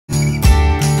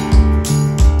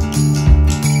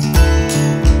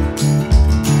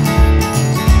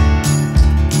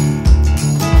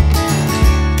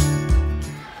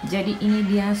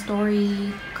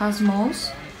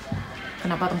Cosmos.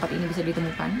 Kenapa tempat ini bisa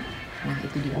ditemukan? Nah,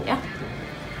 itu dia ya.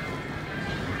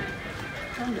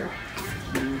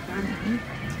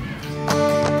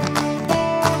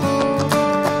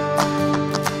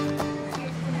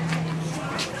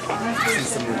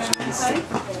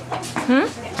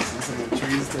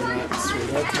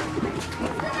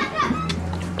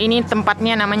 Ini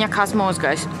tempatnya namanya Cosmos,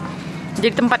 guys.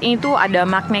 Jadi tempat ini tuh ada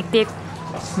magnetic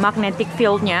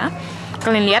field-nya.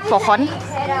 Kalian lihat pohon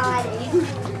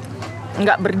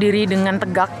nggak berdiri dengan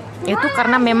tegak. Itu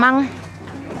karena memang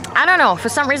I don't know, for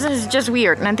some reason it's just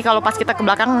weird. Nanti kalau pas kita ke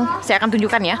belakang saya akan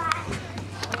tunjukkan ya.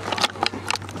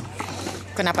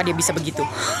 Kenapa dia bisa begitu?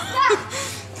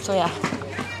 So yeah.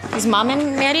 Is Mom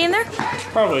and Maddie in there?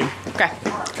 Probably. Okay,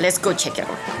 let's go check it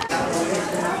out.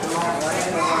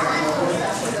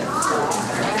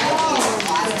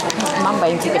 Mom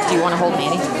buying tickets. Do you want to hold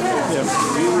Maddie? Yeah.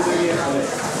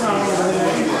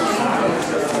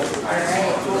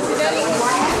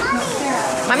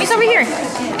 Mommy's over here.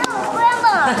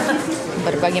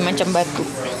 Berbagai macam batu.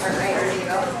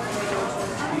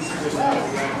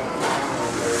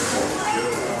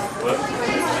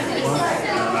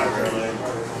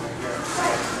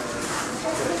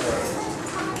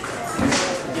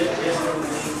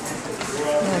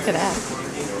 Look at that.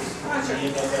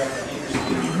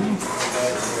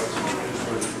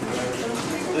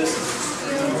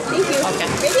 Thank you. Okay.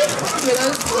 Ready? For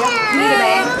those? Yeah. Need a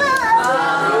bag?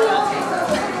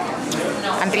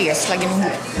 Antri guys, lagi nunggu.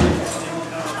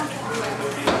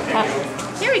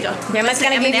 Here we go. Grandma's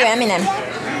gonna give you M&M. M&M?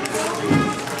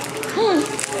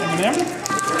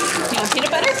 You want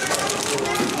peanut butter?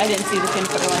 I didn't see the peanut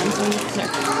butter lines. No.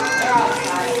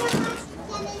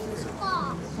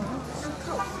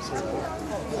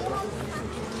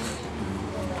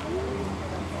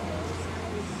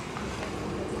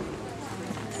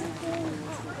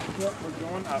 Yep, we're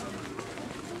going up.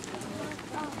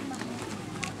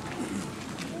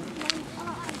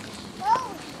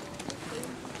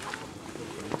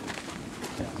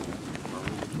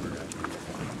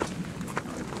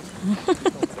 Can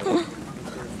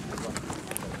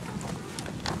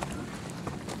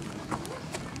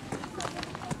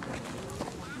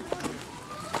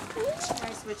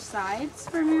I switch sides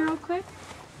for me real quick?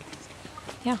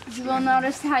 Yeah. You will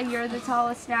notice how you're the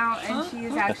tallest now, and she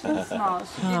is actually the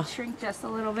smallest. She did shrink just a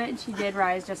little bit, and she did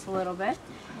rise just a little bit.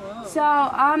 So,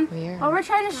 what we're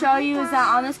trying to show you is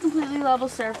that on this completely level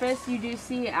surface, you do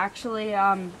see actually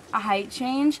a height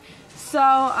change. So,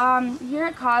 here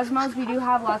at Cosmos, we do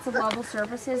have lots of level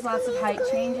surfaces, lots of height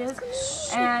changes,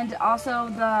 and also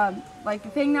the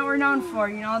thing that we're known for,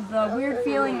 you know, the weird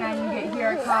feeling that you get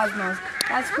here at Cosmos.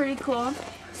 That's pretty cool.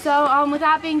 So, with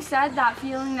that being said, that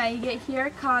feeling that you get here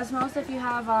at Cosmos, if you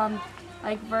have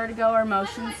like vertigo or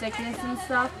motion sickness and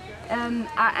stuff,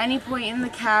 at any point in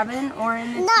the cabin or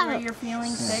in the tour you're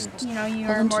feeling sick, you know, you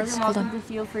are more than welcome to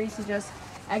feel free to just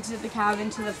exit the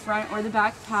cabin to the front or the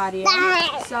back patio.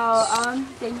 So,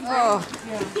 thank you.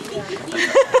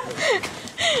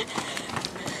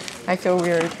 I feel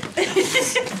weird.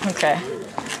 Okay.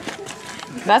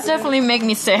 That's definitely make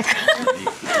me sick.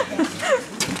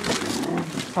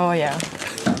 Oh yeah.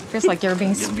 Feels like you're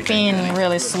being spun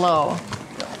really slow.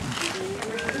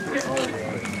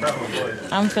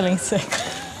 I'm feeling sick.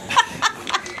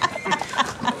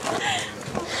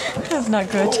 That's not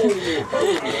good.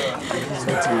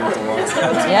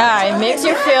 Yeah, it makes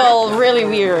you feel really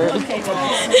weird.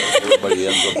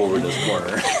 Everybody ends up over this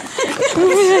corner.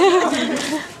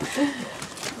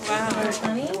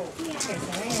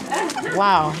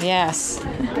 Wow, yes.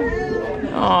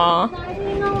 Aww.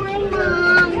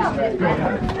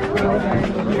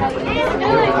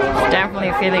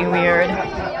 Definitely feeling weird.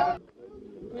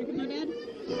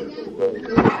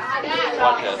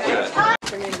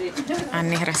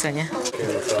 Aneh rasanya.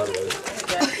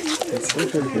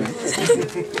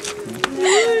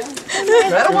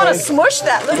 I don't want to smush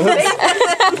that. Look at it.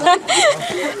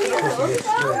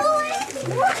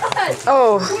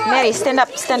 Oh, Mary, stand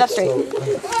up straight.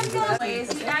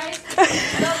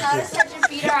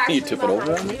 You tip it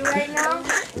over on me? Right now,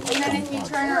 and then if you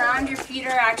turn around, your feet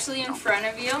are actually in front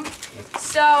of you.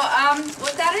 So,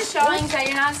 what that is showing is that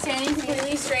you're not standing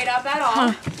completely straight up at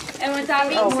all. And with that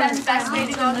being said, the best way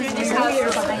to go through this house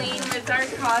is to lean with our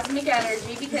cosmic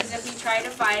energy, because if you try to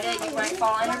fight it, you might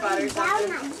fall on your butt or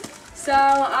something. So,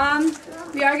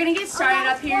 we are going to get started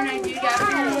up here, and I do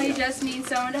definitely just need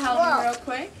someone to help me real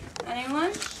quick.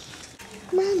 Anyone?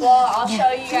 Well, I'll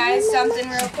show you guys something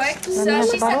real quick. So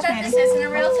she said that this isn't a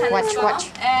real tennis ball,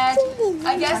 and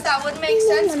I guess that would make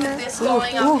sense with this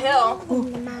going uphill.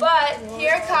 But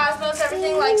here at Cosmos,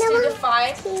 everything likes to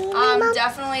defy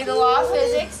definitely the law of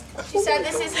physics. She said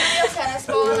this isn't a real tennis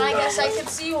ball, and I guess I could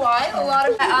see why. A lot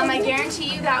of I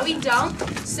guarantee you that we don't.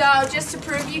 So just to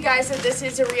prove you guys that this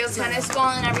is a real tennis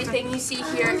ball and everything you see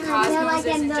here at Cosmos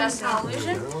isn't just an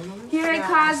illusion. Here at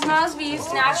Cosmos, we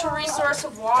use natural resource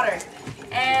of water.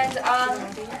 And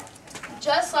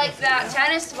just like that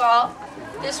tennis ball,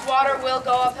 this water will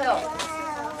go uphill.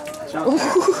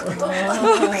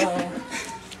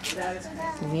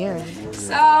 Weird.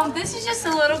 So this is just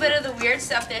a little bit of the weird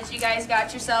stuff that you guys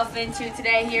got yourself into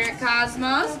today here at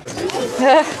Cosmos.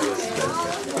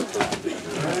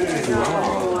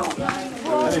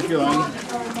 How are you feeling?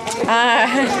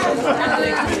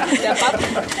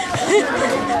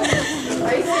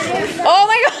 Oh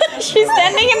my God, she's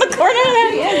standing in the corner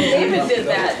there. Yeah, David did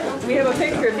that. We have a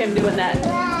picture of him doing that.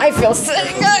 I feel sick.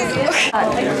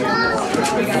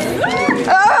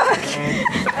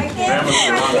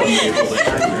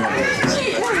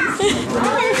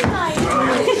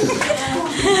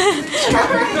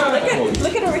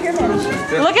 Look at over here, Mom.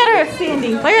 Look at her.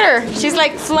 Look at her. She's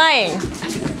like flying.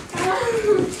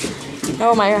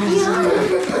 Oh my God.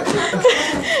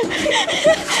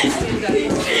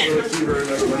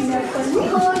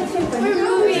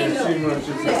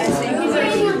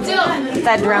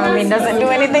 That Dramamine doesn't do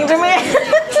anything to me.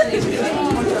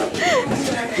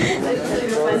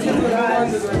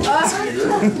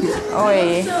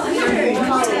 Oi. I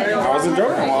wasn't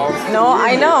joking. No,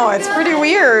 I know. It's pretty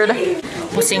weird.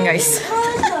 Pusing, guys.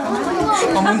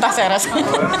 Mau muntah saya rasa.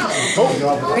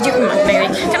 Would you, Mary?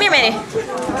 Come here, Mary.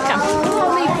 Come.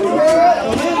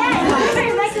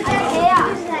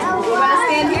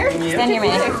 Stand here? Stand here,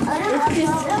 Mary.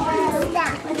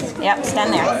 Yep,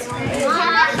 stand there.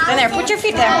 Stand there. Put your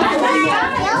feet there.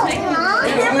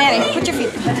 Mary, put your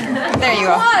feet. There you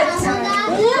go.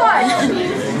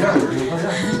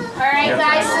 Alright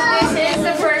guys, so this is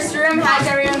the first room. How's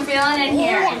everyone feeling in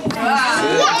here?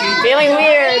 Feeling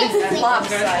weird.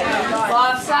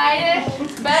 Lopsided.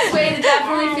 Best way to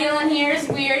definitely feel in here is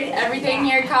weird. Everything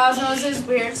here at Cosmos is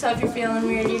weird, so if you're feeling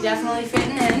weird, you're definitely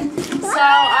fitting in. So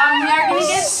we are going to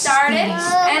get started,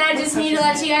 and I just need to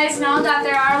let you guys know that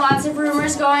there are lots of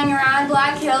rumors going around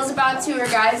Black Hills about tour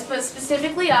guides, but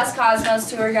specifically us Cosmos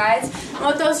tour guides. And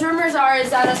what those rumors are is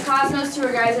that us Cosmos tour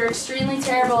guides are extremely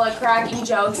terrible at cracking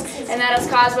jokes, and that us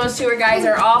Cosmos tour guides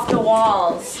are off the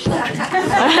walls.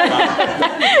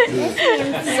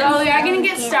 So we are going to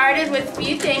get started with a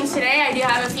few things today. I do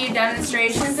have a few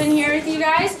demonstrations in here with you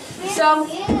guys. So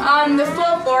the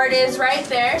footboard is right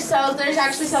there. So there's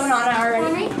actually someone on it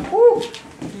already. Woo.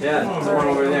 Yeah, someone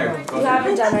over there. You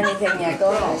haven't done anything yet.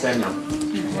 Go ahead. Samuel.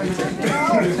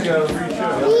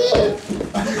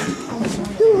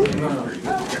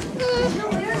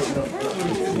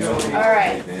 All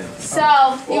right.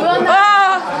 So you will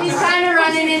know he's kind of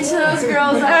running into those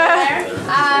girls up there,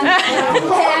 and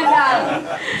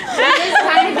he's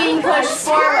kind of being pushed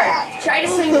forward. Try to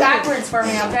swing backwards for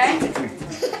me, okay?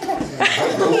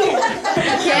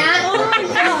 You can't?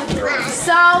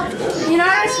 So, you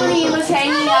notice when he was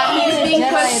hanging up, he was being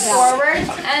pushed forward,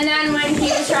 and then when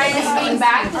he was trying to swing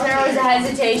back, there was a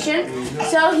hesitation.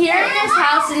 So here in this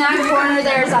house, in that corner,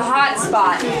 there's a hot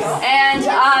spot. And,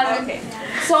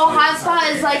 so a hot spot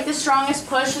is like the strongest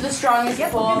push or the strongest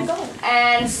pull.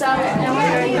 And so... Oh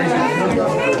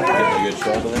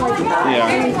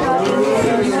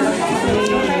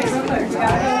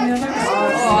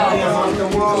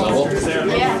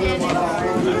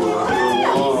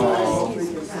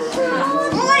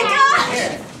my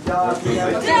gosh!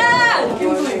 Dad!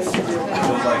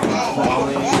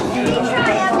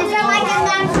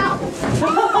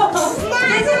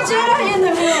 There's a Jedi in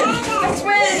the room! I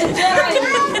swear there's a Jedi!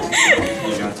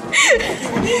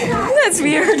 That's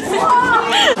weird.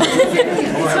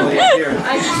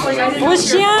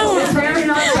 What's young?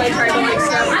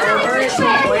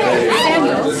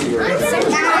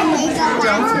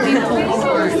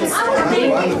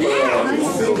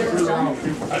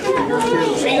 Are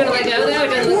you going to let go though? It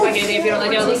doesn't look like anything. If you don't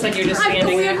let go, it looks like you're just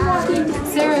standing there.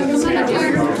 Sarah, what's going to do?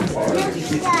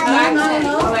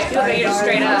 Okay, you're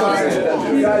straight up.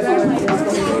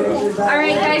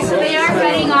 Alright guys, so they are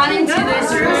heading on into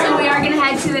this room, so we are going to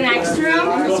head to the next room.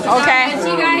 Okay.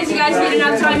 So you guys need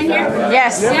enough time in here?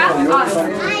 Yes. Yeah?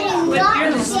 Awesome.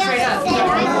 You're just straight up.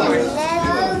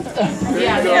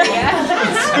 Yeah, there you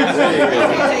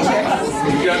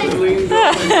go.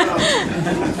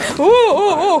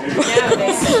 Ooh.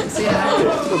 Let's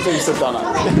take a sit down on it.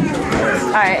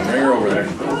 Alright. Bring her over there.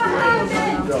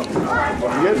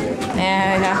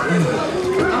 Yeah.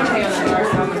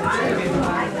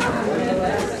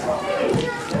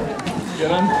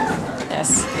 Get on.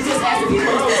 Yes.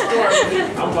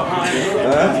 I'm behind.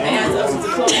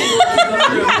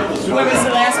 When was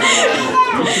the last one?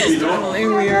 Really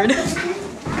weird.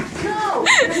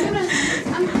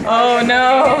 Oh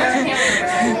no.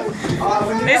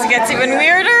 This gets even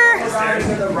weirder.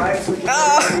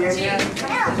 Oh.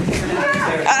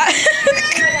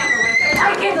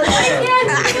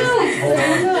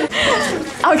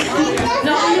 Okay.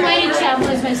 No, you might eat chow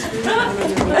is my screw.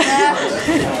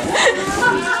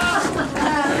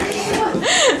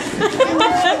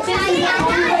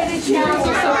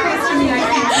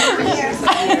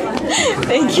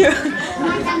 Thank you.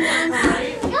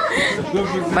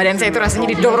 Badan saya itu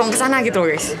rasanya didorong ke sana gitu,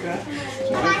 guys.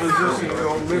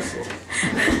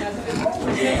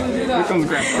 Here comes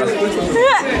Grandpa.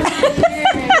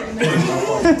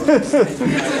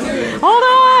 Hold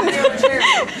on.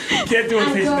 Can't do it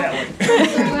face that way.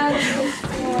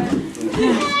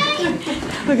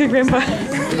 Look at Grandpa.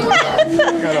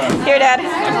 Here, Dad.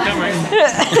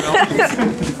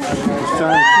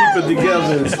 Trying to keep it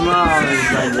together and smile.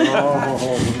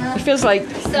 It feels like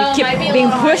So you keep it might be a being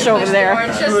little hard pushed to over push there.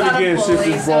 forward, just Really on a can't shift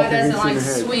pulley, this so ball it doesn't from like the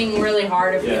head. swing really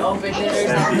hard if you opened it or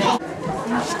something.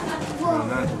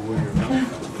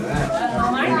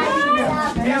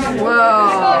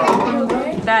 Whoa.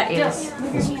 That is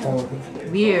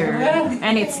weird.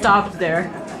 And it stopped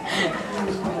there.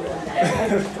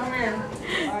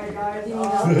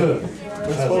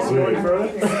 Supposed to go any further?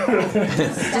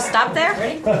 Just stop there?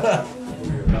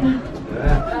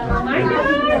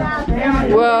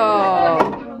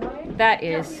 Whoa. That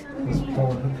is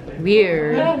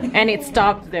weird. And it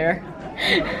stopped there.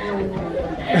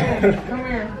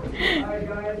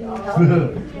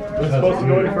 Supposed to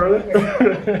go any further?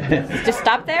 Just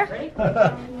stop there?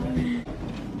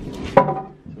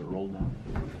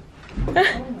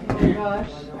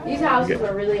 These houses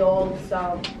were really old,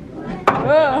 so.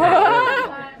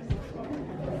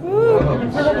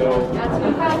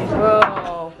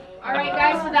 Whoa. Alright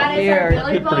guys, so that is Weird.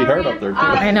 our billy Pretty hard up there, too.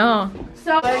 I know.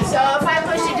 So if I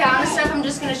push it down and stuff, I'm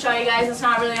just going to show you guys. It's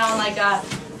not really on like a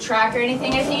track or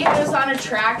anything. I think if it was on a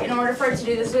track, in order for it to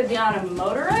do this, it would be on a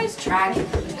motorized track.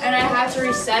 And I have to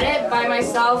reset it by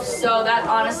myself, so that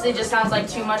honestly just sounds like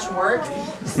too much work.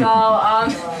 So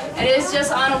it is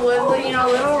just on a wood,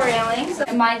 little railing. So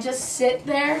it might just sit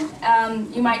there.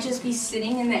 You might just be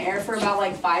sitting in the air for about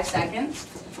like 5 seconds.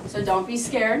 So don't be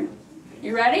scared.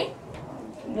 You ready?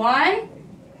 1,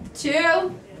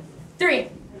 2, 3.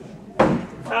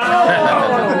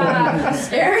 Oh,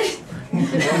 scared?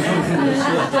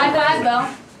 High five, Bill.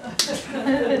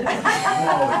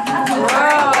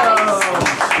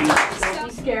 Whoa.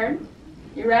 Be scared.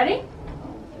 You ready?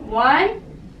 1,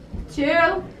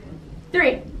 2,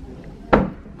 3.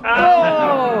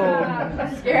 Oh.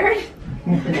 Scared?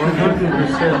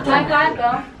 100%. High five,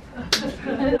 Bill.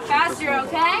 Faster,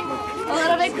 okay? A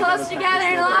little bit close together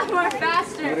and a lot more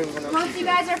faster. Once you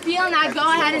guys are feeling that, go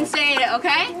ahead and say it,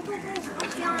 okay?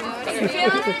 You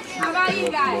feeling it? How about you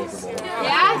guys?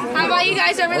 Yeah? How about you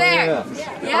guys over there? Yeah?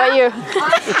 How about you?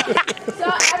 Awesome. So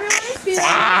everyone is feeling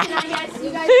it, and I guess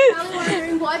you guys are probably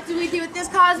wondering, what do we do with this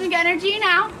cosmic energy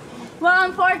now? Well,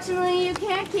 unfortunately, you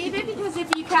can't keep it, because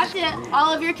if you kept it,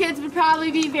 all of your kids would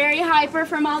probably be very hyper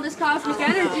from all this cosmic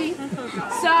energy.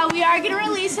 So we are going to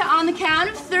release it on the count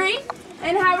of 3.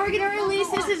 And how we're going to release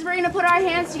this is we're going to put our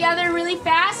hands together really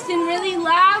fast and really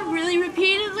loud, really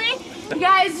repeatedly. You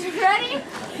guys ready?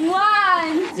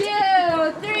 1,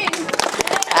 2, 3.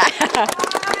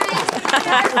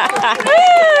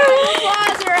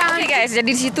 Oke guys, jadi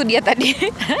di situ dia tadi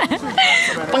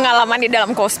pengalaman di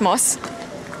dalam kosmos.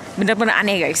 Bener-bener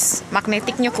aneh guys.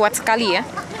 Magnetiknya kuat sekali ya.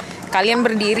 Kalian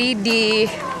berdiri di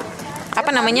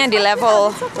di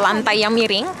level lantai yang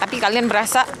miring, tapi kalian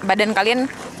berasa badan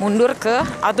kalian mundur ke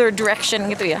other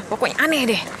direction gitu ya. Pokoknya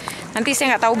aneh deh. Nanti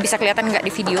saya nggak tahu bisa kelihatan nggak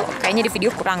di video. Kayaknya di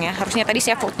video kurang ya. Harusnya tadi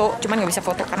saya foto, cuman nggak bisa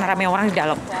foto karena ramai orang di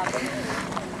dalam.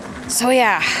 So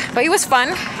yeah, but it was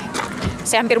fun.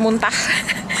 Saya hampir muntah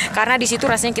karena di situ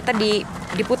rasanya kita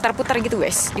diputar-putar gitu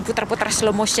guys, diputar-putar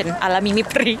slow motion ala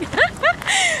Misteri.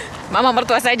 Mama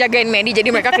mertua saya jagain Medi, jadi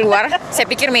mereka keluar. Saya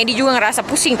pikir Medi juga ngerasa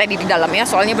pusing tadi di dalam ya,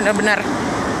 soalnya benar-benar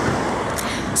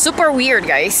super weird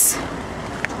guys.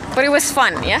 But it was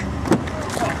fun ya.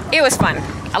 It was fun.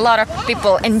 A lot of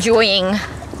people enjoying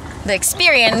the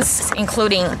experience,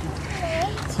 including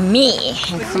me,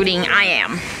 including I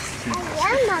am.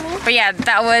 But yeah,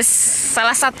 that was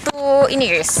salah satu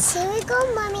ini guys.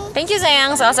 Thank you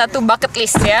sayang, salah satu bucket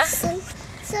list ya.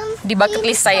 Di bucket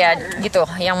list saya gitu,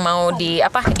 yang mau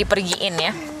dipergiin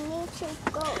ya.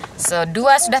 So 2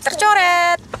 sudah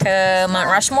tercoret ke Mount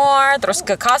Rushmore, terus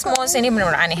ke Cosmos. Ini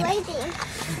benar-benar aneh.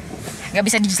 Gak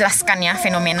bisa dijelaskan ya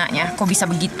fenomenanya, kok bisa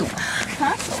begitu.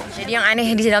 Jadi yang aneh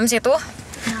di dalam situ,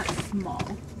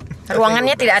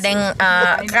 ruangannya tidak ada yang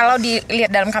kalau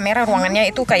dilihat dalam kamera ruangannya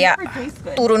itu kayak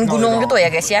turun gunung gitu ya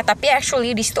guys ya. Tapi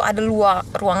actually di situ ada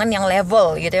ruangan yang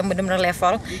level gitu, yang benar-benar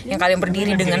level, yang kalian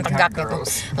berdiri dengan tegak gitu.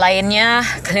 Lainnya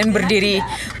kalian berdiri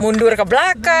mundur ke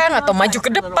belakang atau maju ke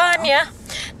depan ya.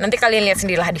 Nanti kalian lihat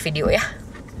sendirilah di video ya.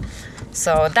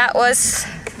 So that was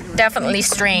definitely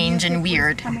strange and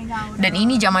weird. Dan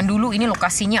ini zaman dulu, ini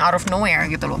lokasinya out of nowhere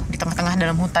gitu loh, di tengah-tengah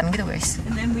dalam hutan gitu guys.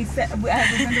 And then we said, I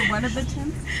was under one of the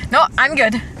tents. No, I'm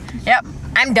good. Yep,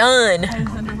 I'm done. I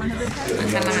was under one of the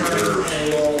tents.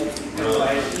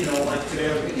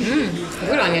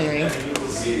 Good onion ring.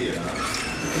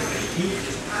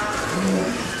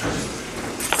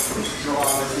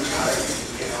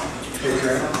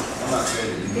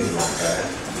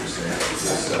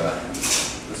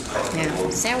 Yeah,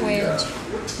 sandwich.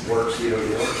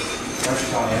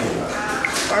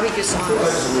 Barbecue sauce.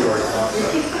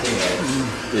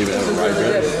 They even have a fried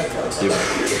bread.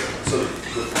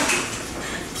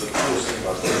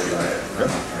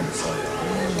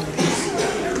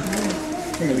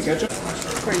 The ketchup?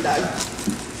 Corn dog.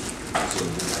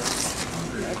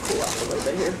 Cool off a little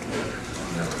bit here.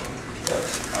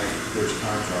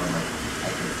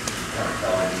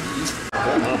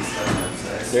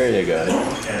 There you go.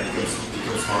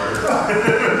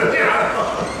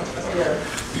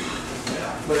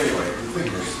 But anyway, the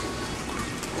thing is,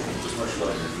 just much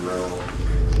like a drill.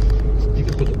 You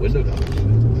can put the window down.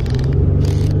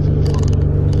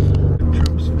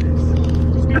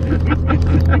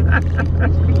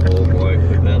 Oh boy,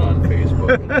 put that on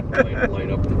Facebook and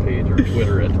light up the page or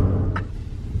Twitter it.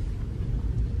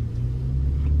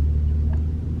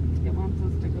 It wants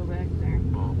us to go back there.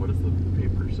 Oh, what does the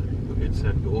paper say? It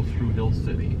said go through Hill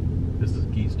City. This is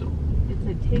Keystone. It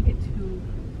said take it to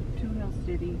Hill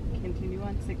City, continue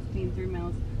on 16 3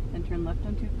 miles, then turn left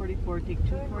on 244, take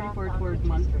 244 towards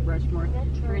Mount Rushmore,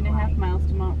 3.5 miles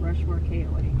to Mount Rushmore,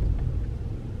 KOA.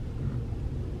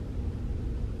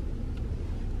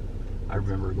 I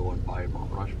remember going by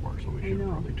Mount Rushmore, so we should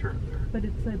probably turn there. But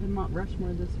it said Mount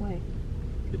Rushmore this way.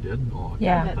 It did? Oh,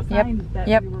 Yeah. That Yep. sign that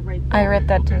Yep. we were right I there. read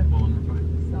that too. Well, then we're fine.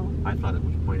 So, I thought it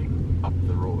was pointing up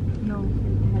the road. no,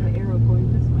 it had an arrow going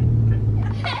this way.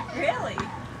 Really?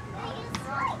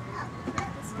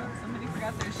 Somebody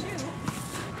forgot their shoe.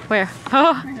 Where?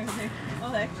 Oh,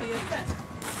 Oh, actually, it's set.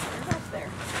 They're up there.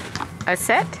 a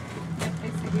set? I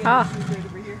see we Oh. have shoes right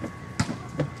over here.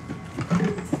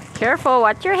 Careful,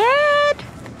 watch your head.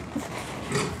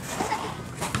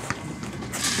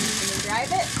 Can you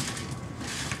drive it?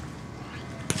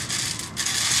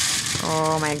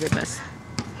 Oh my goodness.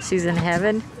 She's in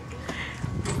heaven.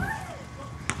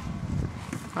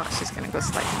 Oh, she's gonna go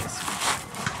sliding this way.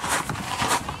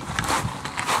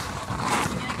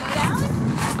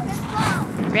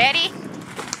 Ready?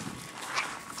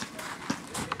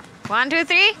 1, 2,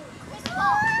 3.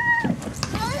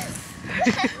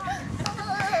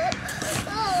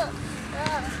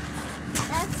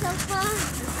 That's so fun.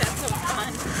 That's so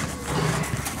fun.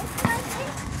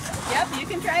 Yep, you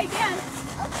can try again.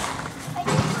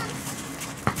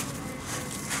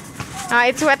 Oh,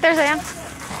 it's wet there, sayang.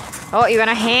 Oh, you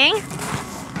gonna hang?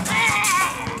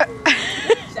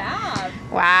 Good job.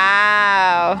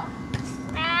 Wow.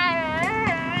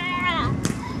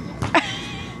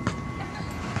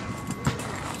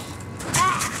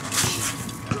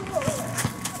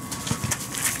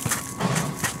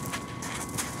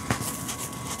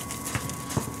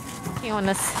 On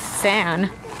the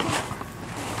sand.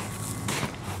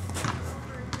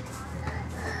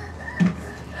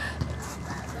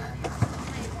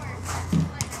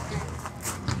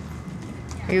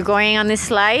 Are you going on this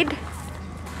slide?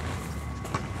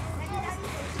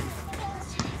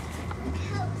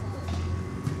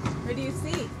 What do you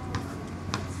see?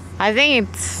 I think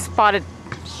it's spotted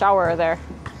shower there.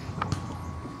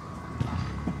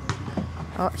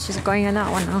 Oh, she's going on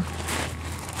that one now.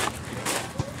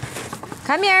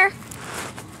 Come here.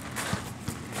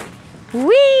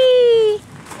 Whee!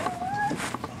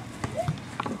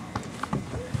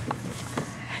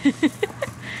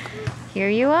 Here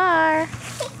you are.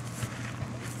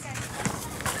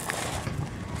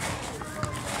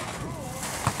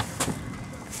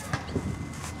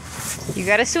 You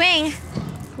gotta swing.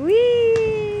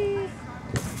 Whee!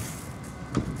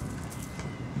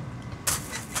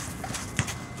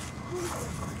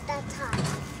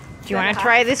 you want to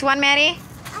try this one, Maddie?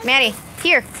 Maddie,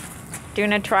 here. Do you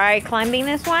want to try climbing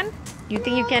this one? You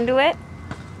think you can do it?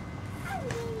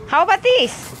 How about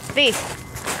these? These.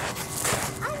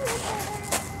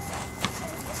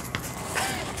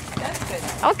 That's good.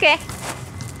 Okay.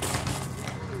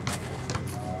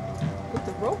 With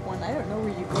the rope one, I don't know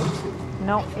where you go to.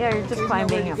 No, yeah, you're just There's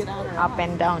climbing nowhere to get on or up off.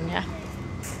 and down, yeah.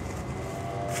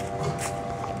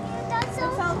 That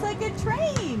sounds like a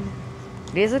train.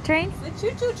 It is a train? The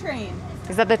choo-choo train.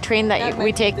 Is that the train that That we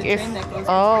might be take the if... train that goes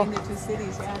Oh. between the two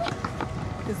cities, yeah.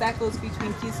 Because that goes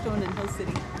between Keystone and Hill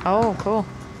City. Oh, cool.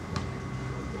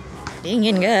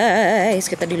 Dingin guys,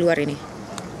 kita di luar ini.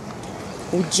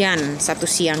 Hujan satu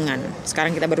siangan.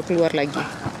 Sekarang kita baru keluar lagi.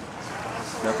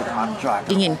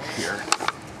 Dingin.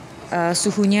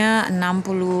 Suhunya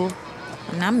 66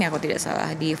 ya kalau tidak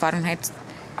salah di Fahrenheit.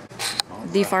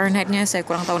 Di Fahrenheitnya saya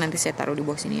kurang tahu, nanti saya taruh di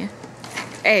bawah sini ya.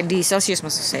 Di Celsius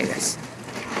maksud saya guys.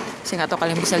 Saya nggak tahu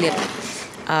kalian bisa lihat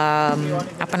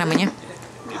apa namanya.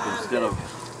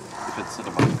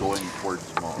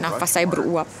 Nafas saya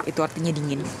beruap, itu artinya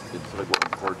dingin.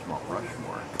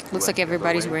 Looks like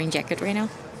everybody's wearing jacket right now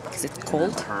because it's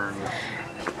cold.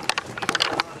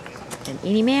 Dan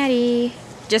ini Mary,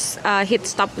 just hit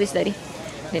stop please Daddy.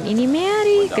 Dan ini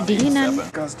Mary, kedinginan.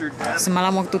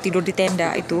 Semalam waktu tidur di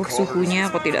tenda itu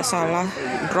suhunya kalau tidak salah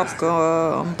drop ke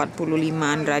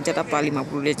 45 derajat apa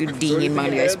 50 derajat, itu dingin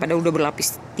banget guys. Padahal udah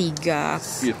berlapis 3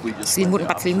 selimut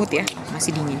 4 selimut ya,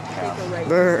 masih dingin.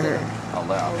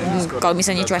 Kalau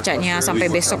misalnya cuacanya sampai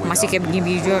besok masih kayak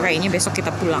begini juga, kayaknya besok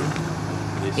kita pulang.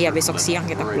 Iya, besok siang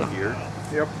kita pulang.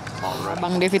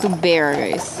 Bang Dev itu bear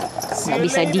guys, nggak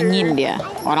bisa dingin dia.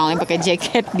 Orang lain pakai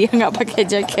jaket, dia nggak pakai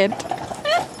jaket.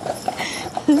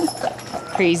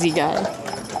 Crazy guy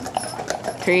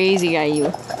you.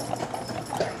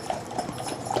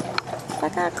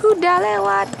 Pakai kuda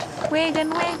lewat,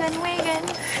 wagon.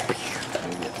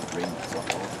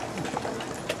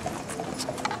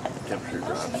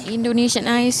 Indonesian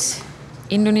ice.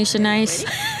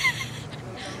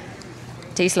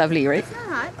 Tastes lovely, right?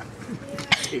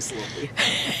 Tastes lovely.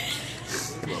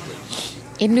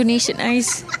 Indonesian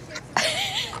ice.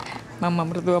 Mama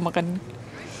mertua makan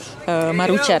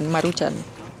maruchan.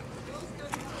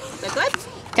 Is that good?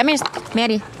 Come here,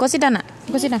 Mary. Go sit down.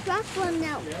 Go sit down. Chocolate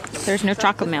milk. There's no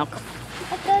chocolate milk.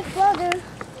 I got water.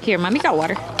 Here, Mommy got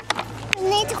water. I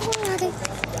need to cool water.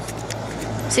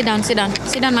 Sit down.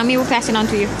 Mommy will pass it on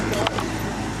to you.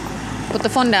 Put the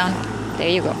phone down.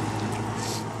 There you go.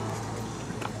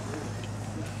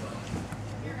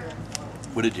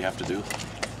 What did you have to do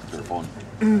to the phone?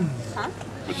 Huh?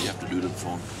 What did you have to do to the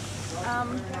phone?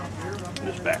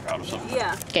 Just back out of something.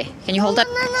 Yeah. Okay, can you hold that?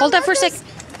 Hold that for a sec.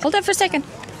 Hold that for a second.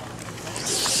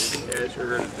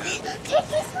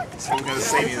 So I'm gonna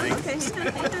say anything.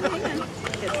 Okay, hang on.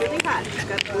 It's really hot. You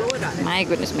gotta blow it on. My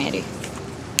goodness, Mary.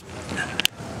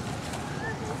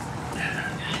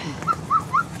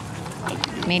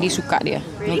 Mary suka dia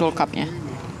noodle cupnya.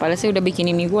 Padahal saya udah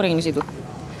bikin mie goreng di situ.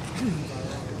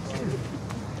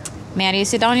 Mary,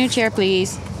 sit down in your chair,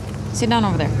 please. Sit down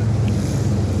over there.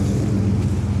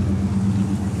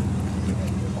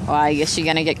 Oh, I guess you're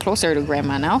gonna get closer to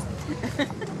Grandma now.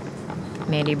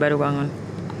 Mary baru bangun.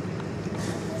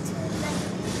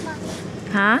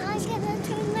 Huh? I'm gonna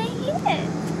turn my hair.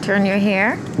 Turn your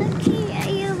hair?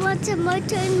 Okay, you want to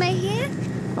turn my hair?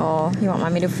 Oh, you want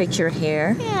Mommy to fix your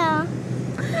hair? Yeah.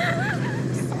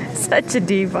 Such a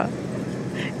diva.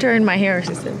 Turn my hair,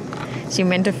 she said. She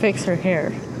meant to fix her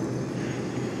hair.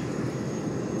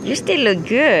 You still look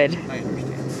good.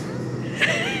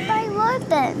 My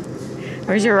ribbon.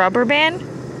 Where's your rubber band?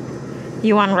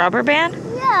 You want rubber band?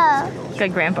 Yeah.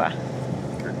 Good, Grandpa.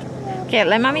 Okay,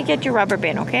 let Mommy get your rubber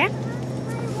band, okay?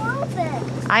 My ribbon.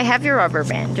 I have your rubber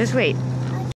band. Just wait.